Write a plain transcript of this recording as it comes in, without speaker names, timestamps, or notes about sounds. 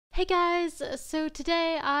Hey guys, so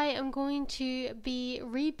today I am going to be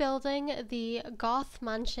rebuilding the Goth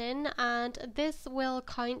Mansion, and this will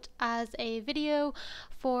count as a video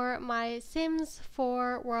for my Sims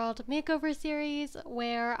 4 World Makeover series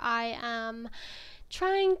where I am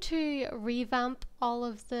trying to revamp all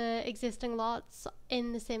of the existing lots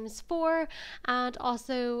in The Sims 4 and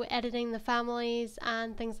also editing the families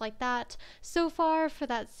and things like that. So far for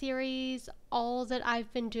that series, all that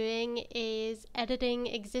I've been doing is editing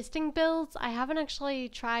existing builds. I haven't actually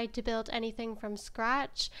tried to build anything from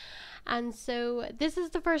scratch. And so this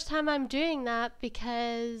is the first time I'm doing that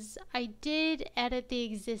because I did edit the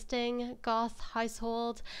existing Goth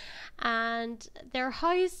household, and their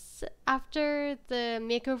house after the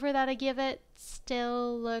makeover that I gave it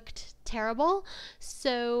still looked terrible.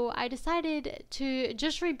 So I decided to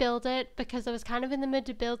just rebuild it because I was kind of in the mood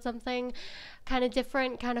to build something kind of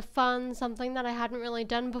different, kind of fun, something that I hadn't really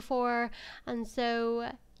done before. And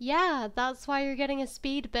so yeah, that's why you're getting a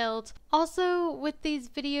speed build. Also, with these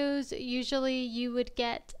videos, usually you would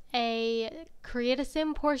get a create a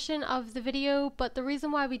sim portion of the video, but the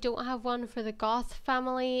reason why we don't have one for the Goth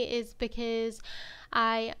family is because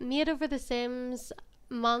I made over the Sims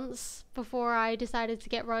months before I decided to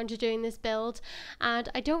get around to doing this build, and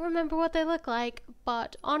I don't remember what they look like,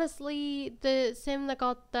 but honestly the sim that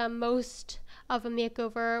got the most of a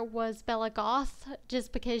makeover was Bella Goth,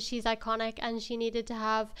 just because she's iconic and she needed to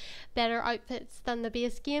have better outfits than the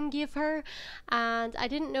base game gave her, and I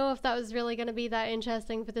didn't know if that was really going to be that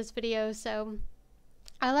interesting for this video, so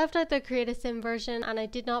I left out the Create a Sim version and I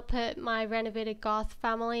did not put my renovated Goth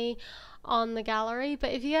family on the gallery.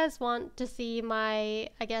 But if you guys want to see my,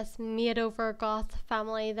 I guess, made over Goth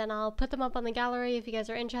family, then I'll put them up on the gallery if you guys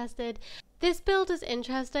are interested. This build is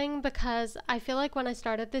interesting because I feel like when I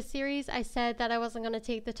started this series, I said that I wasn't going to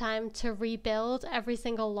take the time to rebuild every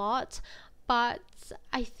single lot, but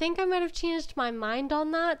I think I might have changed my mind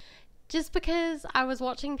on that. Just because I was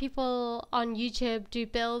watching people on YouTube do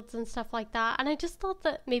builds and stuff like that, and I just thought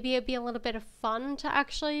that maybe it'd be a little bit of fun to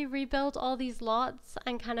actually rebuild all these lots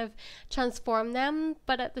and kind of transform them,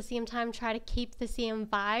 but at the same time try to keep the same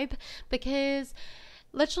vibe, because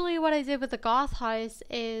literally what I did with the Goth house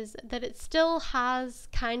is that it still has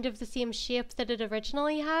kind of the same shape that it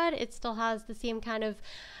originally had. It still has the same kind of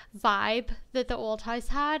vibe that the old house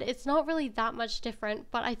had. It's not really that much different,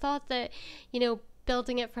 but I thought that, you know,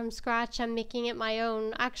 building it from scratch and making it my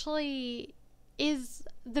own actually is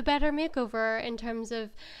the better makeover in terms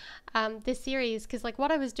of this series, because like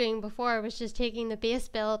what I was doing before was just taking the base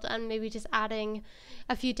build and maybe just adding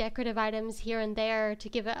a few decorative items here and there to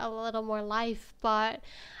give it a little more life. But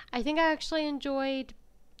I think I actually enjoyed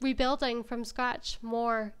rebuilding from scratch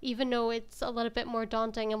more, even though it's a little bit more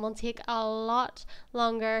daunting and will take a lot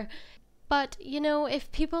longer. But, you know, if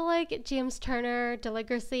people like James Turner,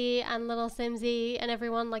 Deligracy, and Little Simsy, and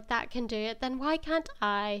everyone like that can do it, then why can't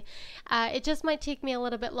I? It just might take me a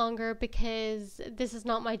little bit longer because this is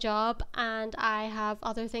not my job and I have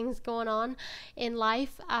other things going on in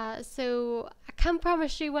life. So I can't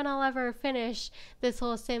promise you when I'll ever finish this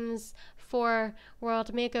whole Sims 4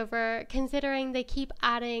 World Makeover, considering they keep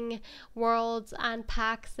adding worlds and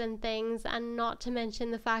packs and things, and not to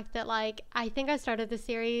mention the fact that, like, I think I started the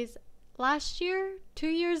series last year, 2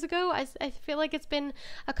 years ago. I feel like it's been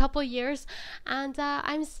a couple years, and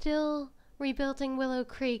I'm still rebuilding Willow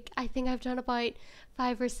Creek. I think I've done about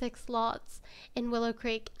 5 or 6 lots in Willow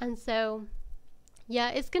Creek, and so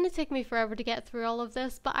yeah, it's gonna take me forever to get through all of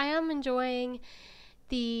this, but I am enjoying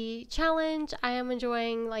the challenge. I am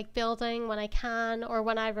enjoying like building when I can or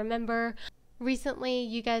when I remember. Recently,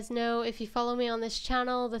 you guys know, if you follow me on this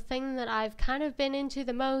channel, the thing that I've kind of been into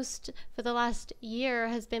the most for the last year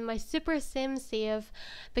has been my Super Sim save,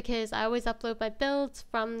 because I always upload my builds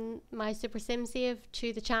from my Super Sim save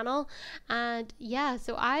to the channel. And yeah,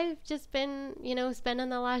 so I've just been, you know, spending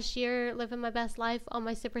the last year living my best life on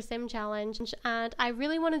my Super Sim challenge, and I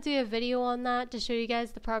really want to do a video on that to show you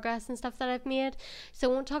guys the progress and stuff that I've made.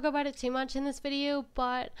 So I won't talk about it too much in this video,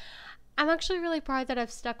 but I'm actually really proud that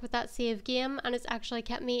I've stuck with that save game, and it's actually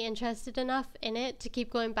kept me interested enough in it to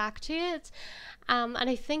keep going back to it. And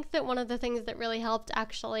I think that one of the things that really helped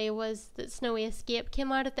actually was that Snowy Escape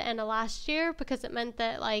came out at the end of last year, because it meant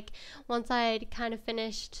that like once I'd kind of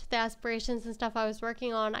finished the aspirations and stuff I was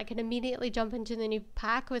working on, I could immediately jump into the new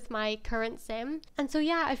pack with my current sim. And so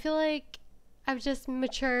yeah, I feel like I've just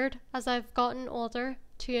matured as I've gotten older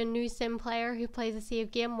to a new sim player who plays a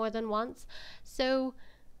save game more than once. So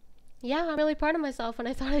yeah, I'm really proud of myself, and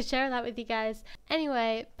I thought I'd share that with you guys.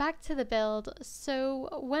 Anyway, back to the build. So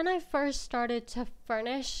when I first started to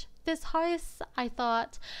furnish this house, I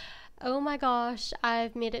thought, oh my gosh,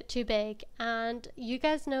 I've made it too big. And you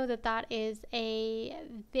guys know that that is a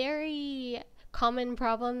very common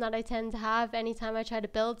problem that I tend to have anytime I try to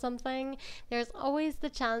build something. There's always the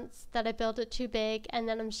chance that I build it too big and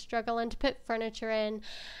then I'm struggling to put furniture in.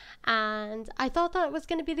 And I thought that was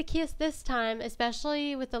going to be the case this time,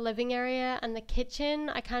 especially with the living area and the kitchen.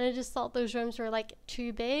 I kind of just thought those rooms were like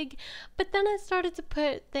too big, but then I started to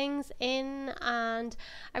put things in and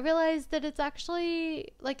I realized that it's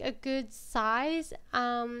actually like a good size.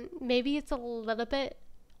 Maybe it's a little bit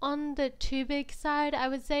on the too big side, I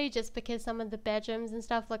would say, just because some of the bedrooms and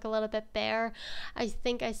stuff look a little bit bare. I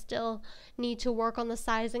think I still need to work on the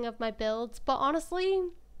sizing of my builds, but honestly,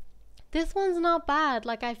 this one's not bad.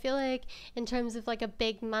 Like, I feel like in terms of like a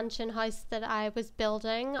big mansion house that I was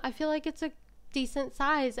building, I feel like it's a decent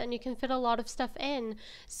size and you can fit a lot of stuff in.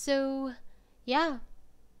 So yeah,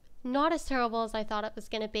 not as terrible as I thought it was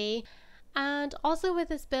going to be. And also with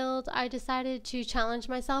this build, I decided to challenge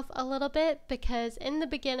myself a little bit, because in the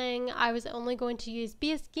beginning I was only going to use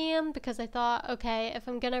base game, because I thought, okay, if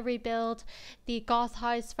I'm going to rebuild the Goth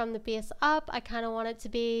house from the base up, I kind of want it to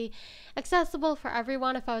be accessible for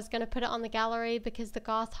everyone if I was going to put it on the gallery, because the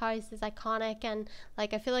Goth house is iconic and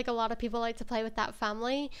like I feel like a lot of people like to play with that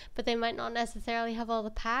family, but they might not necessarily have all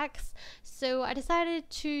the packs. So I decided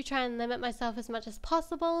to try and limit myself as much as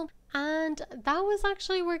possible. And that was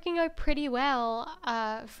actually working out pretty well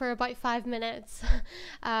for about 5 minutes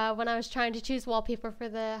when I was trying to choose wallpaper for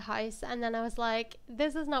the house. And then I was like,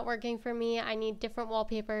 this is not working for me. I need different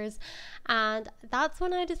wallpapers. And that's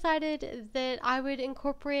when I decided that I would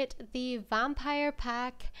incorporate the vampire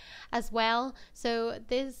pack as well. So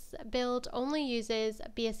this build only uses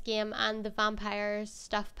base game and the vampire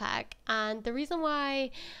stuff pack. And the reason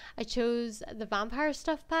why I chose the vampire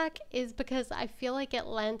stuff pack is because I feel like it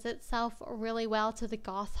lends itself really well to the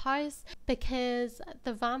Goth house, because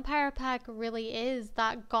the vampire pack really is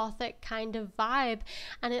that gothic kind of vibe,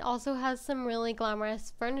 and it also has some really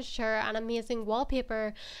glamorous furniture and amazing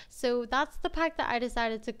wallpaper. So that's the pack that I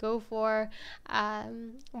decided to go for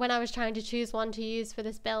when I was trying to choose one to use for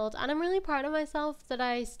this build, and I'm really proud of myself that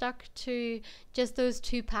I stuck to just those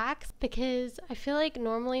 2 packs, because I feel like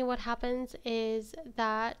normally what happens is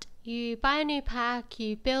that you buy a new pack,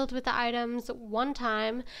 you build with the items one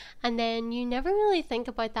time, and then you never really think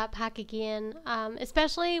about that pack again,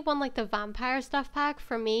 especially one like the vampire stuff pack.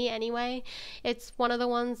 For me anyway, it's one of the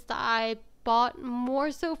ones that I bought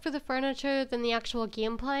more so for the furniture than the actual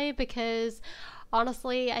gameplay, because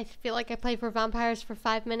honestly I feel like I played for vampires for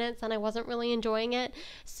 5 minutes and I wasn't really enjoying it.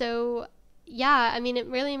 So yeah, I mean, it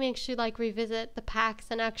really makes you like revisit the packs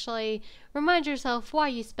and actually remind yourself why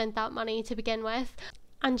you spent that money to begin with.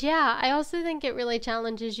 And yeah, I also think it really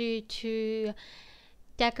challenges you to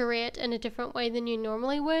decorate in a different way than you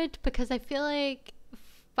normally would, because I feel like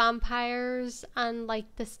vampires and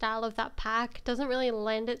like the style of that pack doesn't really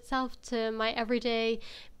lend itself to my everyday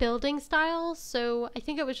building style. So I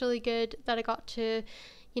think it was really good that I got to,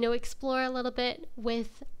 you know, explore a little bit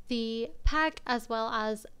with the pack as well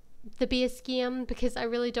as the base game, because I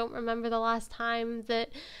really don't remember the last time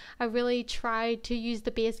that I really tried to use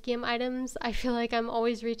the base game items. I feel like I'm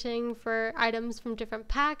always reaching for items from different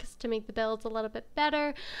packs to make the builds a little bit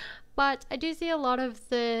better. But I do see a lot of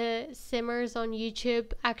the simmers on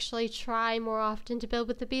YouTube actually try more often to build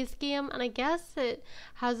with the base game, and I guess it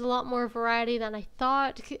has a lot more variety than I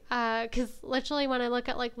thought, because literally when I look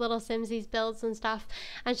at like little Simsy's builds and stuff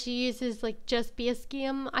and she uses like just base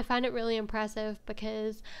game, I find it really impressive,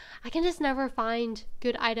 because I can just never find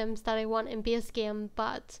good items that I want in base game.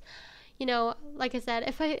 But you know, like I said,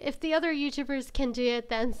 if the other YouTubers can do it,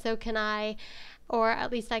 then so can I, or at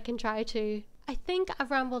least I can try to. I think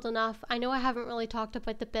I've rambled enough. I know I haven't really talked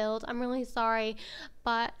about the build. I'm really sorry,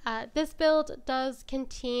 but this build does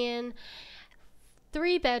contain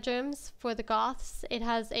 3 bedrooms for the Goths. It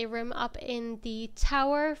has a room up in the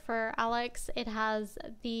tower for Alex. It has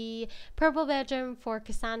the purple bedroom for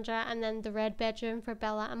Cassandra, and then the red bedroom for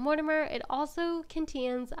Bella and Mortimer. It also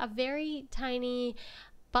contains a very tiny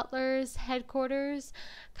butler's headquarters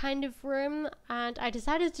kind of room, and I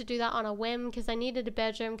decided to do that on a whim because I needed a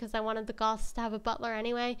bedroom, because I wanted the Goths to have a butler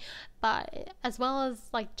anyway. But as well as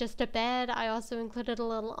like just a bed, I also included a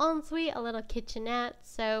little ensuite, a little kitchenette,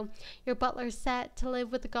 so your butler's set to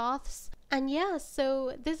live with the Goths. And yeah,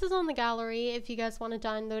 so this is on the gallery if you guys want to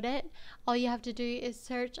download it. All you have to do is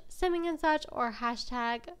search SimmingAndSuch or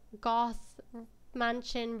hashtag Goth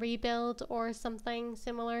Mansion rebuild or something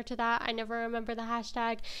similar to that. I never remember the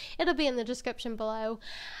hashtag. It'll be in the description below.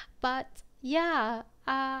 But yeah,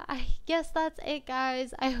 I guess that's it,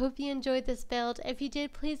 guys. I hope you enjoyed this build. If you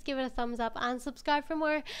did, please give it a thumbs up and subscribe for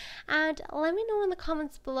more, and let me know in the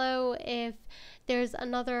comments below if there's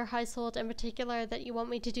another household in particular that you want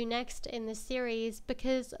me to do next in this series,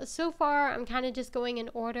 because so far I'm kind of just going in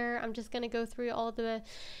order. I'm just going to go through all the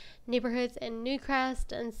neighborhoods in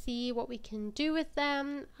Newcrest and see what we can do with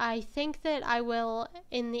them. I think that I will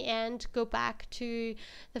in the end go back to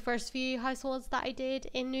the first few households that I did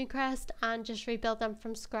in Newcrest and just rebuild them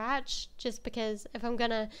from scratch, just because if I'm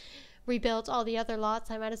gonna rebuild all the other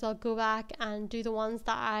lots, I might as well go back and do the ones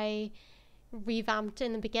that I revamped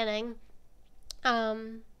in the beginning.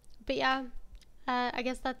 But yeah, I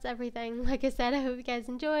guess that's everything. Like I said, I hope you guys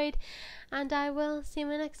enjoyed, and I will see you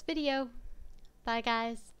in my next video. Bye,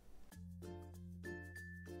 guys.